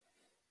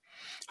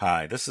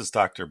Hi, this is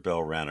Dr.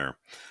 Bill Renner.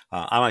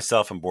 I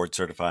myself am board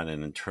certified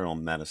in internal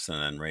medicine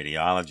and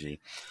radiology.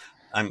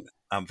 I'm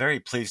very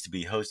pleased to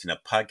be hosting a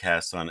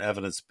podcast on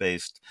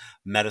evidence-based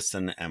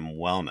medicine and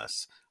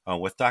wellness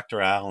with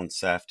Dr. Alan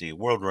Safdie,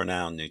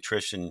 world-renowned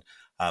nutrition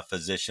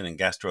physician and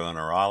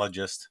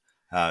gastroenterologist.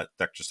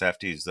 Dr.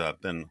 Safdie's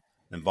been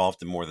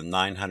involved in more than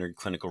 900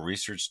 clinical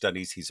research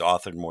studies. He's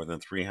authored more than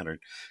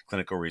 300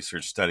 clinical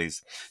research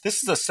studies. This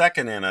is the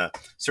second in a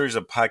series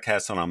of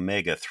podcasts on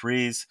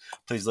omega-3s.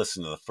 Please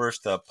listen to the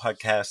first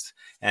podcast.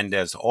 And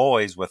as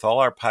always, with all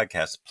our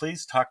podcasts,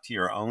 please talk to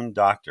your own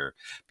doctor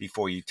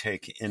before you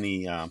take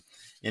any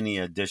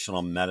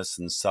additional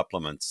medicine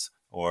supplements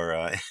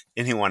or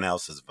anyone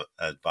else's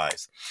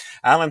advice.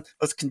 Alan,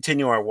 let's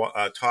continue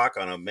our talk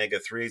on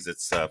omega-3s.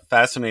 It's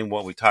fascinating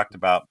what we talked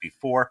about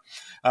before.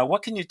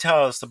 What can you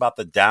tell us about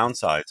the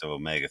downsides of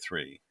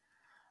omega-3?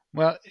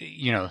 Well,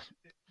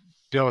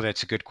 Bill,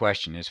 that's a good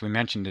question. As we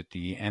mentioned at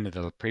the end of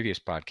the previous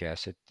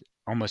podcast,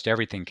 almost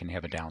everything can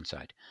have a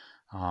downside.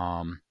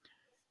 Um,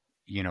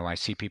 I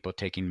see people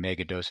taking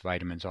mega dose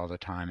vitamins all the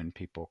time, and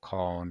people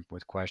call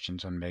with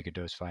questions on mega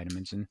dose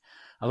vitamins, and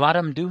a lot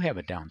of them do have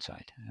a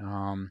downside.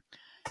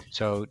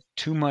 So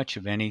too much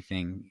of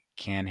anything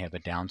can have a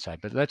downside.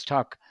 But let's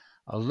talk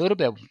a little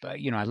bit.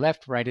 I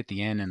left right at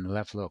the end and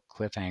left a little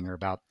cliffhanger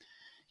about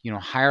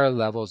higher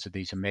levels of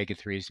these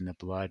omega-3s in the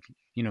blood,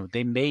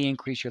 they may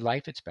increase your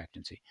life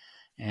expectancy.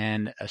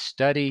 And a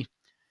study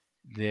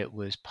that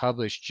was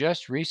published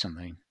just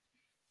recently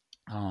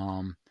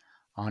um,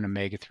 on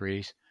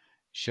omega-3s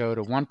showed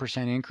a 1%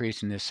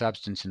 increase in this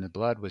substance in the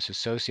blood was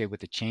associated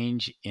with a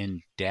change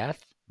in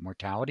death,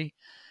 mortality,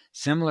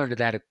 similar to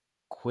that of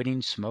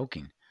quitting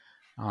smoking.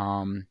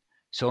 Um,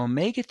 so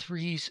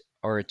omega-3s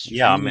are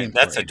Yeah, I extremely mean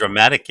that's a important.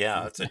 dramatic.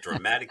 Yeah, it's a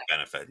dramatic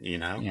benefit.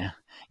 Yeah.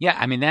 Yeah,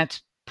 I mean,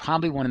 that's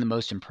probably one of the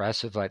most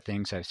impressive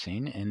things I've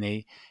seen. And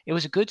it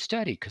was a good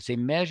study because they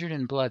measured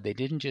in blood. They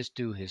didn't just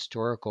do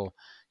historical,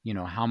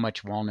 how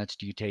much walnuts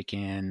do you take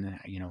in,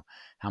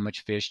 how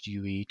much fish do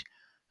you eat.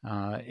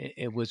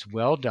 It was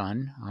well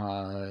done.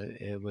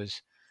 It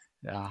was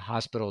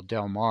Hospital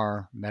Del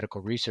Mar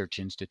Medical Research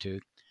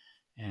Institute,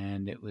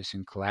 and it was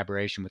in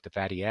collaboration with the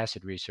Fatty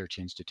Acid Research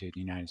Institute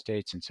in the United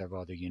States and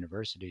several other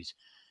universities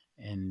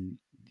in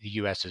the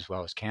US as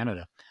well as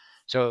Canada.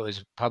 So it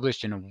was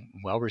published in a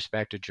well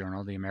respected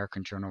journal, the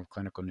American Journal of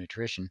Clinical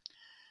Nutrition.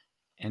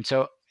 And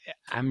so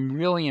I'm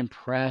really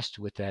impressed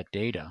with that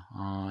data.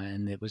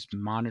 And it was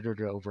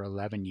monitored over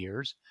 11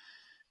 years.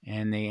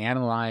 And they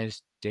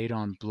analyzed data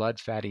on blood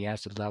fatty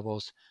acid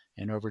levels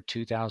in over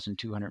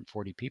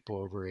 2,240 people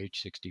over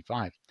age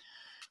 65.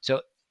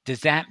 So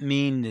does that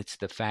mean it's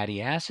the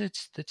fatty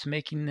acids that's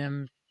making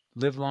them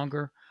live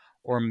longer?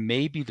 Or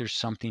maybe there's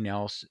something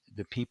else.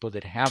 The people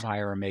that have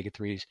higher omega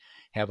 3s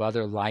have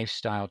other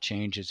lifestyle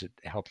changes that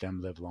help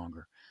them live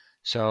longer.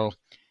 So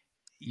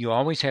you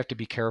always have to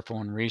be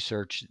careful in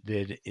research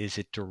that is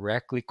it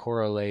directly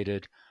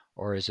correlated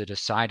or is it a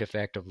side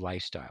effect of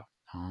lifestyle?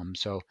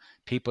 So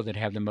people that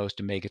have the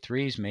most omega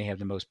 3s may have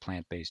the most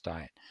plant-based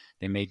diet.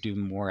 They may do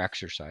more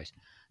exercise.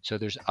 So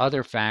there's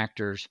other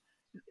factors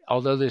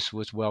although this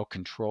was well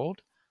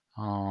controlled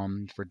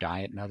for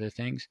diet and other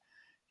things,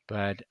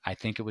 but I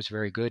think it was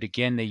very good.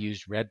 Again, they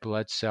used red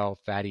blood cell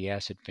fatty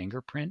acid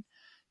fingerprint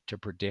to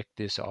predict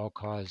this all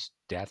cause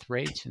death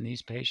rates in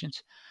these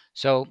patients.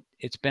 So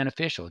it's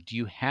beneficial. Do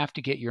you have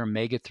to get your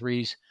omega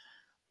 3s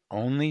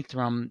only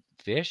from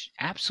fish?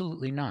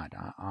 Absolutely not.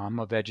 I'm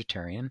a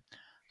vegetarian,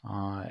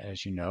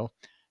 as you know,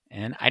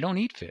 and I don't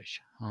eat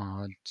fish.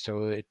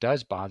 So it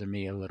does bother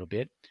me a little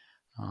bit.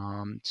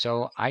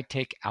 So I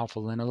take alpha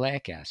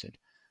linoleic acid,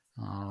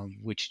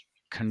 which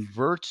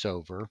converts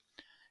over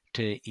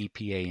to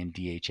EPA and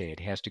DHA. It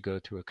has to go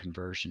through a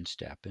conversion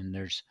step. And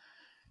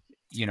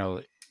you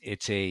know,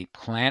 it's a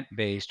plant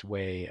based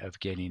way of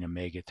getting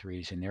omega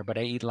 3s in there, but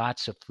I eat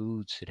lots of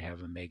foods that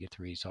have omega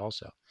 3s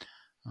also.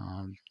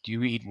 Do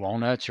you eat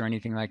walnuts or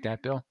anything like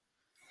that, Bill?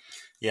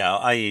 Yeah,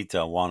 I eat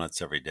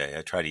walnuts every day.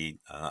 I try to eat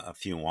a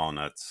few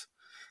walnuts.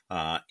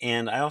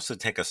 And I also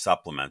take a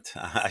supplement.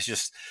 I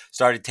just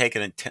started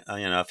taking it,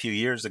 a few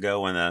years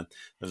ago when there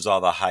was all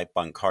the hype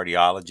on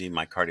cardiology.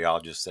 My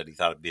cardiologist said he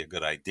thought it'd be a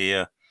good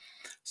idea,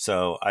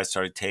 so I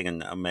started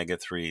taking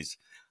omega-3s.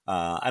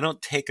 I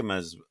don't take them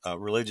as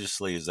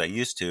religiously as I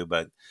used to,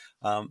 but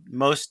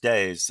most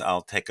days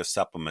I'll take a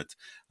supplement.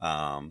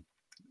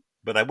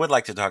 But I would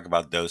like to talk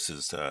about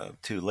doses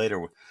too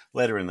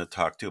later in the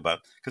talk too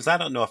about because I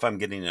don't know if I'm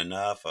getting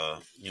enough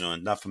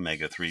enough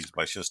omega-3s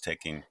by just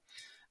taking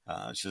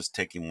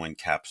one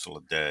capsule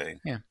a day.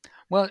 Yeah.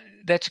 Well,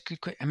 that's a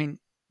good. I mean,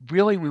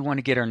 really, we want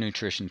to get our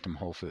nutrition from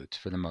whole foods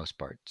for the most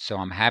part. So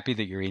I'm happy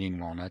that you're eating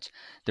walnuts.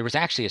 There was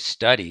actually a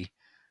study,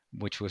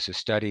 which was a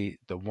study,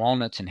 the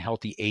Walnuts and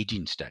Healthy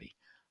Aging Study,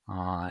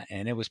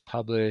 and it was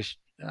published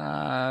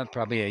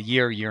probably a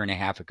year and a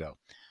half ago.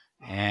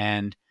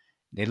 And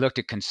they looked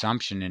at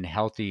consumption in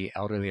healthy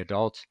elderly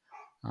adults,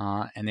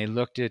 and they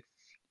looked at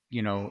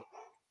you know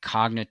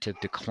cognitive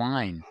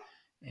decline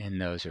in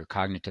those or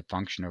cognitive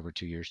function over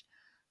 2 years.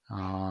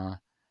 Uh,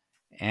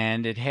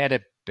 and it had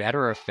a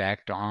better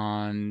effect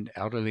on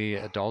elderly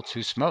adults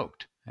who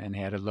smoked and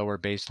had a lower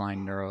baseline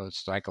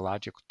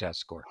neuropsychological test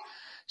score.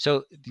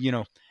 So,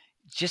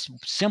 just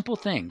simple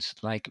things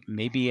like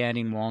maybe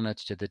adding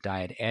walnuts to the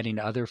diet, adding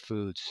other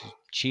foods,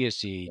 chia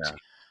seeds. Yeah.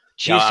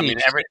 Yeah, Chia I mean,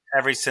 seeds,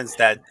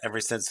 ever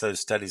since those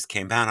studies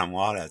came out on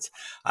walnuts,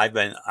 I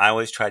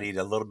always try to eat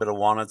a little bit of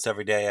walnuts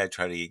every day. I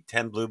try to eat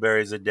 10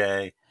 blueberries a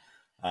day.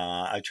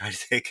 I try to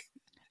take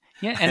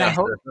yeah, I and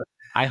also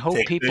I hope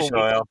take fish people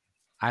oil,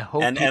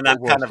 and I'm people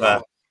will kind of a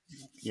follow.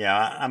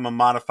 yeah, I'm a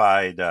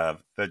modified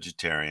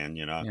vegetarian.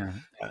 Yeah.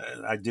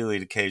 I do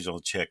eat occasional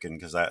chicken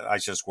because I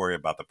just worry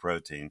about the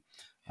protein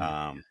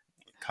Yeah. um,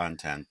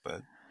 content.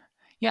 But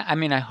Yeah, I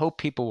mean, I hope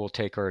people will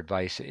take our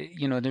advice.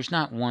 There's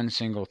not one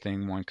single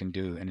thing one can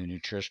do in a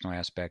nutritional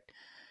aspect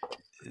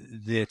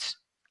that's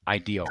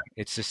ideal.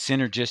 It's the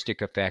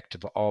synergistic effect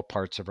of all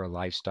parts of our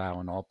lifestyle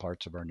and all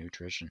parts of our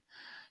nutrition.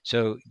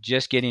 So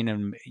just getting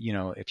them,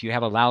 if you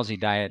have a lousy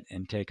diet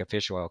and take a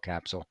fish oil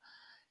capsule,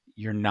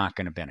 you're not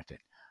going to benefit.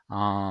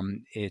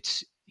 And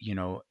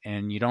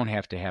you don't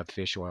have to have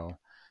fish oil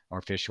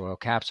or fish oil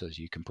capsules.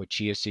 You can put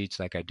chia seeds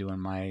like I do in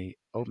my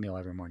oatmeal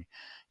every morning.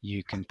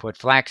 You can put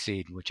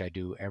flaxseed, which I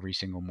do every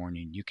single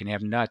morning. You can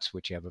have nuts,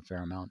 which have a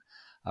fair amount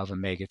of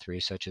omega 3,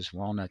 such as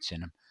walnuts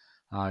in them.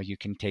 You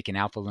can take an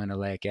alpha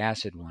linoleic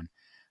acid one.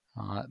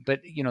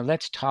 But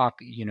let's talk.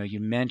 You know,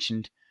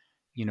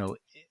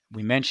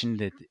 we mentioned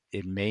that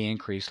it may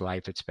increase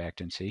life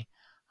expectancy.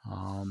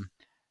 Um,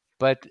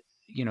 but,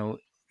 you know,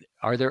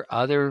 are there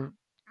other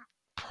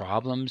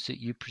problems that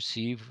you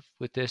perceive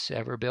with this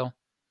ever, Bill?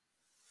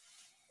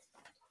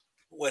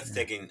 with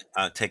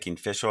Yeah. taking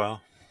fish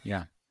oil,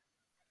 Yeah.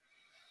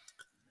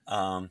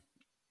 um,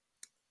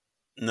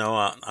 no,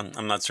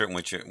 I'm not certain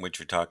what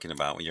you're talking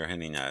about. What you're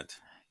hinting at.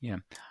 Yeah.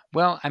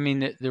 Well, I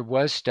mean, there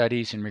was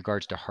studies in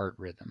regards to heart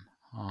rhythm.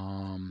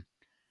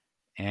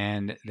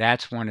 And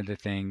that's one of the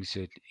things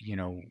that,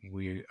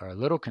 we are a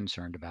little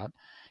concerned about,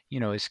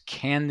 is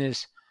can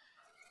this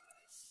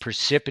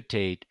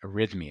precipitate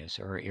arrhythmias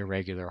or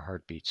irregular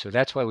heartbeats? So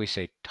that's why we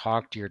say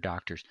talk to your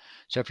doctors.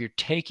 So if you're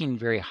taking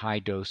very high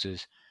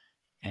doses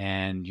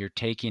and you're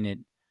taking it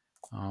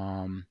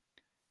um,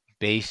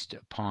 based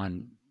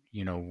upon,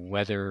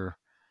 whether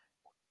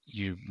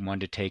you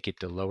want to take it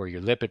to lower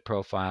your lipid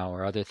profile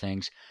or other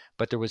things.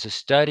 But there was a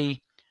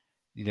study,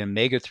 the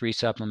omega 3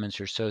 supplements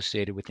are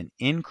associated with an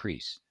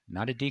increase,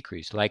 not a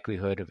decrease,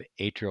 likelihood of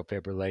atrial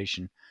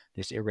fibrillation,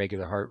 this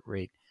irregular heart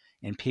rate,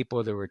 in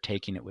people that were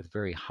taking it with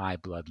very high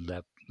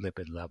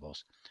lipid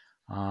levels.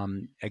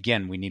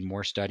 Again, we need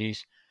more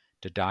studies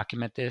to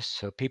document this.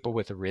 So people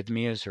with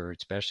arrhythmias or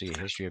especially a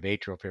history of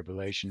atrial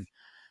fibrillation,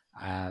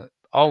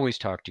 always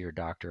talk to your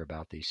doctor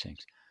about these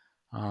things.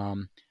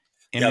 Um,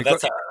 in Yeah,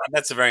 regard,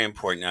 that's a very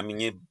important. I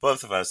mean,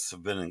 both of us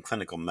have been in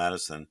clinical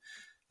medicine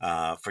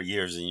for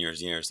years and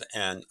years and years,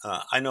 and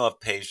I know of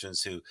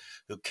patients who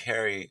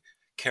carry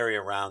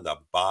around a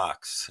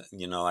box,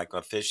 like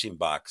a fishing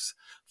box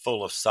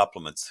full of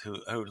supplements, who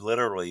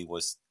literally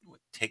was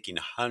taking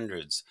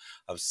hundreds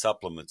of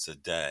supplements a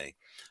day.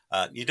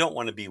 You don't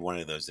want to be one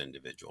of those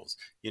individuals.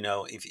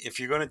 If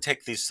you're going to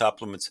take these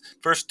supplements,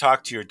 first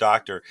talk to your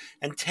doctor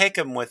and take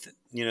them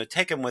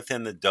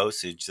within the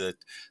dosage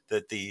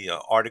that the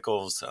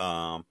articles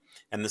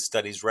and the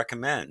studies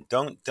recommend.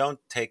 Don't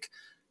take,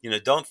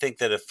 don't think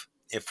that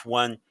if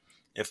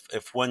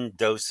one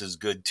dose is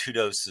good, two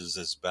doses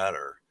is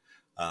better.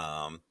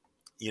 Um,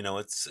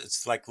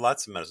 it's like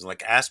lots of medicine,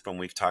 like aspirin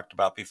we've talked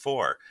about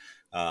before.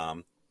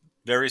 Um,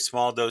 very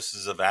small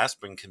doses of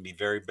aspirin can be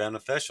very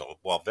beneficial,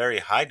 while very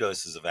high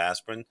doses of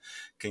aspirin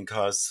can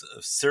cause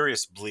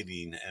serious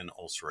bleeding and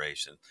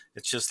ulceration.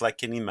 It's just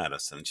like any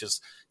medicine. It's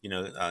just, you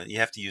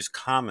have to use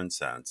common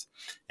sense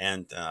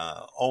and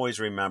always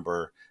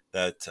remember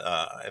that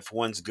if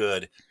one's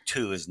good,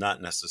 two is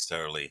not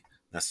necessarily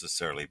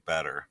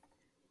better.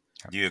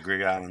 Do you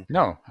agree, Alan?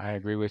 no, I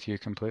agree with you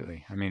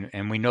completely. I mean,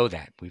 and we know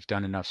that we've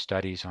done enough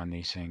studies on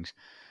these things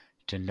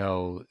to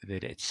know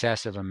that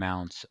excessive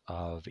amounts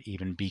of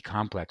even B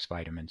complex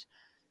vitamins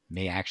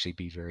may actually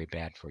be very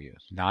bad for you.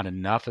 Not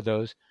enough of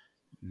those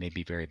may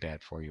be very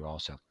bad for you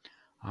also.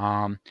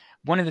 Um,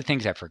 One of the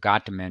things I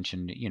forgot to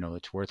mention,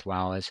 it's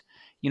worthwhile is,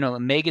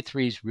 omega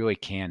 3s really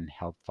can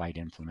help fight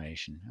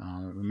inflammation.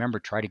 Remember,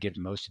 try to get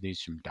most of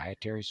these from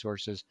dietary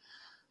sources,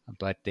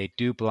 but they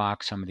do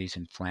block some of these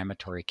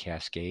inflammatory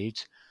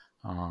cascades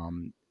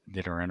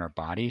that are in our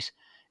bodies.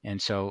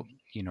 And so,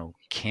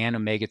 can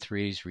omega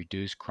 3s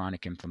reduce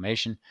chronic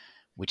inflammation,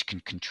 which can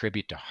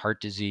contribute to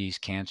heart disease,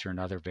 cancer, and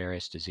other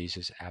various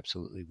diseases?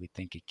 Absolutely, we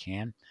think it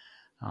can.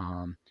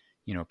 Um,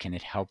 can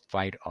it help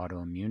fight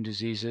autoimmune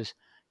diseases?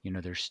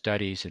 There's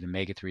studies that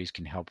omega 3s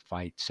can help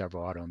fight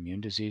several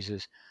autoimmune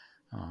diseases,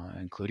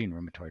 including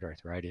rheumatoid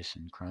arthritis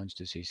and Crohn's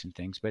disease and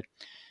things. But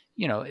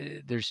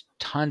there's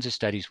tons of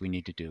studies we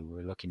need to do.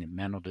 We're looking at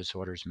mental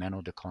disorders,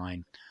 mental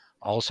decline,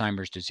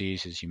 Alzheimer's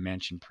disease, as you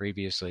mentioned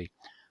previously.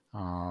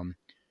 Um,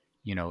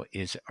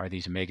 are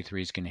these omega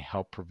 3s going to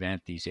help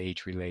prevent these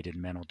age related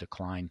mental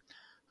decline?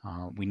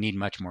 We need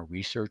much more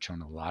research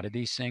on a lot of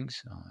these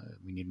things.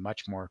 We need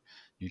much more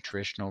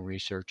nutritional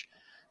research.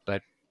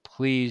 But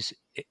please,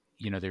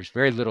 there's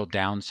very little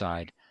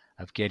downside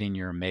of getting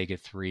your omega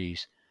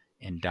 3s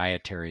in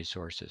dietary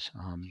sources.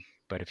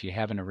 But if you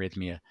have an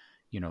arrhythmia,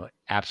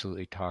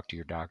 absolutely talk to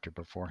your doctor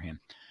beforehand.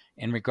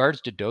 In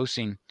regards to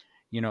dosing,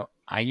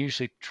 I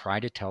usually try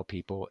to tell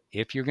people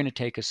if you're going to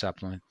take a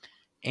supplement,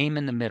 aim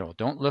in the middle.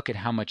 Don't look at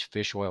how much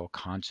fish oil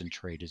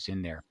concentrate is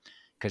in there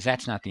because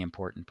that's not the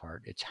important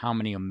part. It's how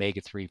many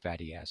omega 3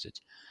 fatty acids.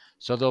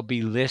 So they'll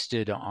be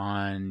listed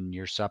on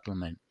your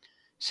supplement.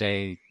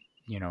 Say,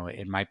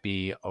 it might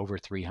be over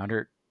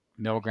 300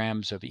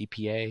 milligrams of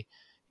EPA. It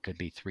could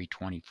be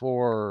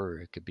 324, or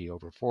it could be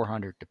over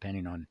 400,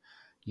 depending on,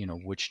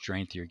 which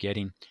strength you're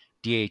getting.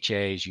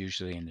 DHA is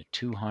usually in the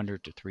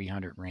 200 to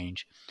 300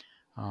 range.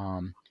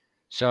 I'm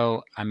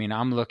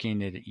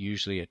looking at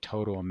usually a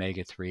total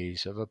omega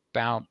 3s of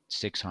about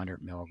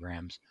 600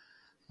 milligrams.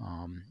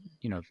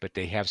 But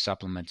they have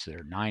supplements that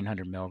are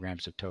 900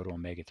 milligrams of total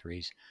omega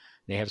 3s.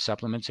 They have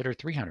supplements that are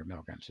 300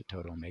 milligrams of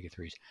total omega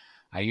 3s.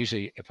 I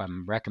usually, if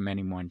I'm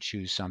recommending one,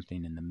 choose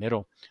something in the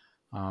middle.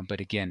 But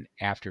again,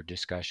 after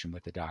discussion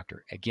with the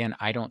doctor. Again,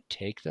 I don't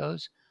take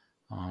those.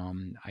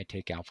 I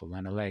take alpha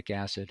linoleic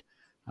acid.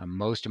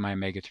 Most of my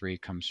omega 3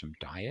 comes from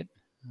diet.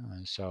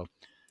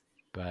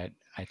 But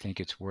I think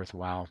it's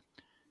worthwhile,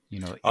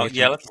 Oh if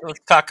yeah, you, let's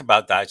talk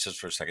about diets just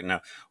for a second.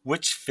 Now,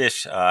 which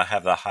fish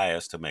have the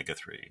highest omega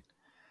 3?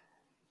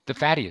 the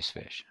fattiest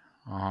fish.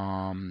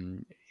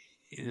 Um,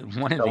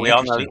 One of So the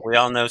interesting, we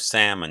all know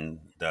salmon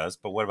does,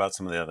 but what about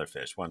some of the other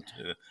fish? Want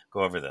to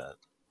go over that?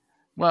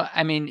 well,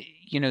 I mean,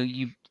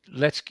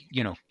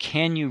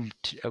 can you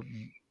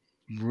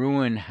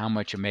ruin how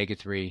much omega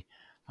 3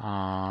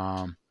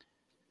 um,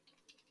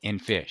 in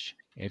fish?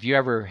 Have you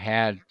ever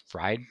had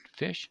fried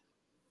fish?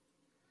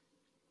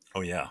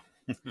 Oh yeah,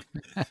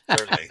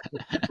 certainly.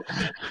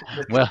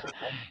 Well,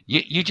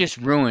 you just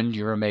ruined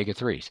your omega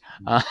 3s.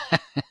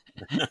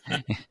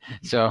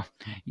 So,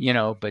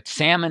 but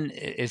salmon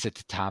is at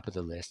the top of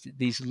the list.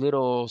 These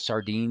little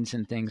sardines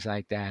and things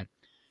like that,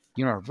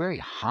 are very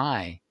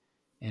high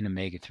in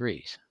omega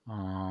 3s.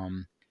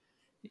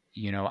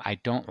 I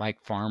don't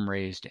like farm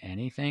raised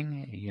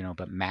anything,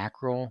 but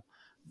mackerel,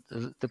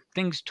 the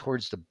things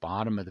towards the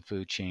bottom of the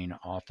food chain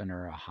often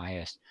are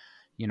highest.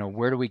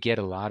 Where do we get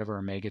a lot of our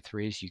omega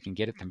 3s? You can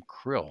get it from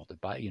krill,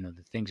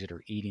 the things that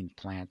are eating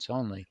plants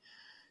only.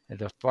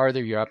 The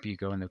farther you up you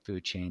go in the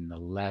food chain, the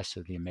less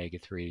of the omega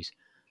 3s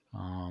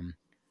um,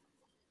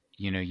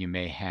 you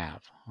may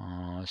have.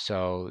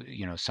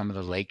 Some of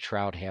the lake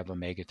trout have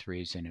omega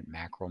 3s in it.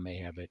 Mackerel may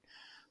have it.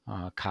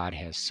 Cod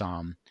has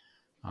some.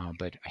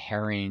 But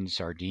herring,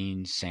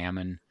 sardines,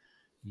 salmon,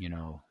 you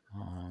know,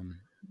 um,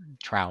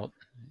 trout,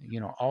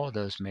 all of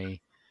those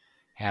may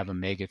have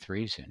omega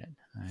 3s in it.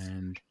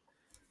 And,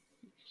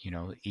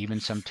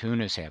 even some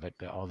tunas have it,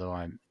 but although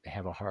I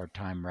have a hard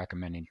time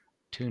recommending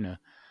tuna.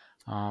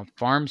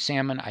 Farm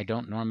salmon, I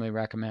don't normally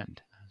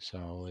recommend.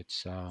 So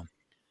it's,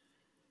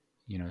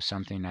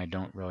 something I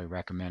don't really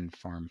recommend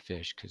farm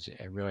fish because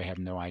I really have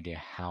no idea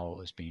how it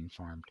was being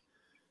farmed.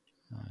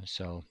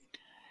 So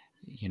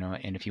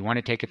and if you want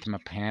to take it from a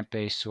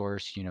plant-based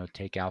source,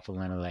 take alpha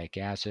linoleic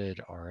acid,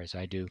 or as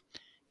I do,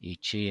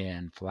 eat chia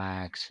and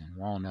flax and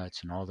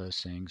walnuts and all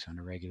those things on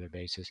a regular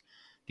basis.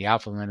 The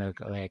alpha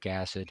linoleic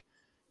acid,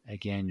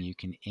 again, you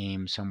can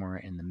aim somewhere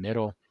in the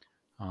middle.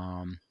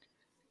 Um,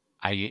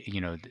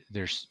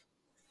 there's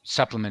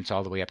supplements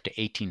all the way up to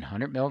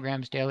 1,800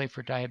 milligrams daily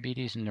for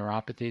diabetes and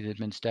neuropathy that have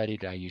been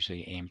studied. I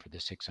usually aim for the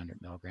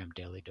 600 milligram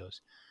daily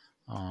dose,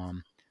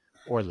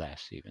 or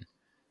less even,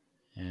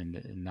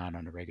 and not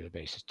on a regular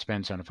basis. It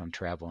depends on if I'm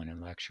traveling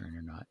and lecturing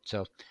or not.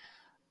 So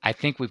I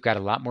think we've got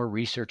a lot more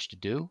research to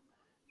do,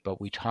 but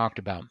we talked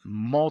about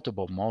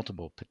multiple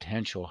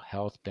potential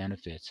health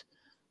benefits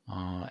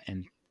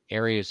and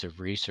areas of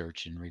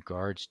research in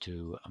regards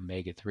to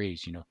omega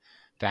 3s,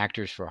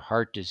 factors for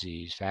heart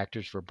disease,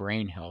 factors for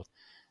brain health,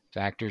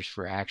 factors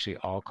for actually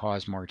all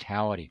cause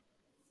mortality.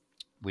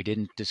 We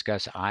didn't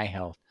discuss eye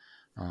health,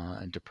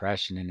 and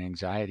depression and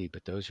anxiety,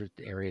 but those are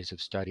areas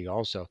of study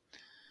also.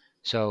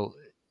 So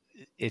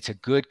it's a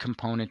good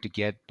component to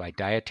get by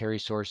dietary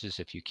sources.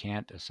 If you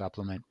can't, a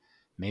supplement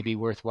may be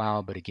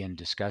worthwhile, but again,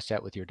 discuss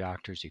that with your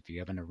doctors. If you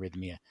have an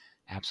arrhythmia,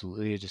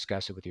 absolutely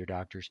discuss it with your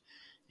doctors.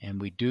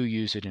 And we do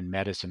use it in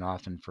medicine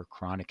often for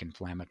chronic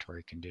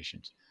inflammatory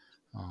conditions.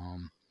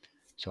 Um,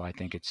 so I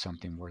think it's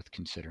something worth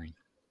considering.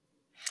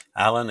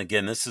 Alan,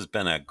 again, this has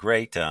been a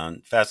great,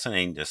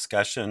 fascinating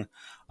discussion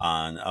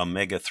on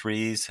omega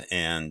 3s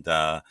and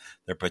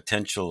their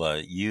potential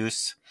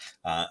use.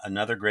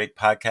 Another great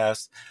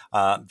podcast.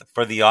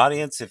 For the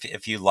audience,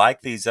 if you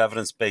like these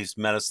evidence based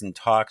medicine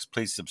talks,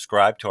 please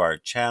subscribe to our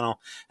channel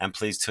and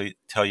please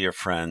tell your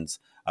friends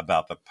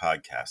about the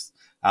podcast.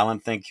 Alan,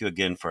 thank you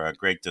again for a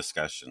great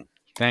discussion.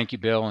 Thank you,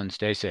 Bill, and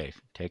stay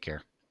safe. Take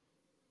care.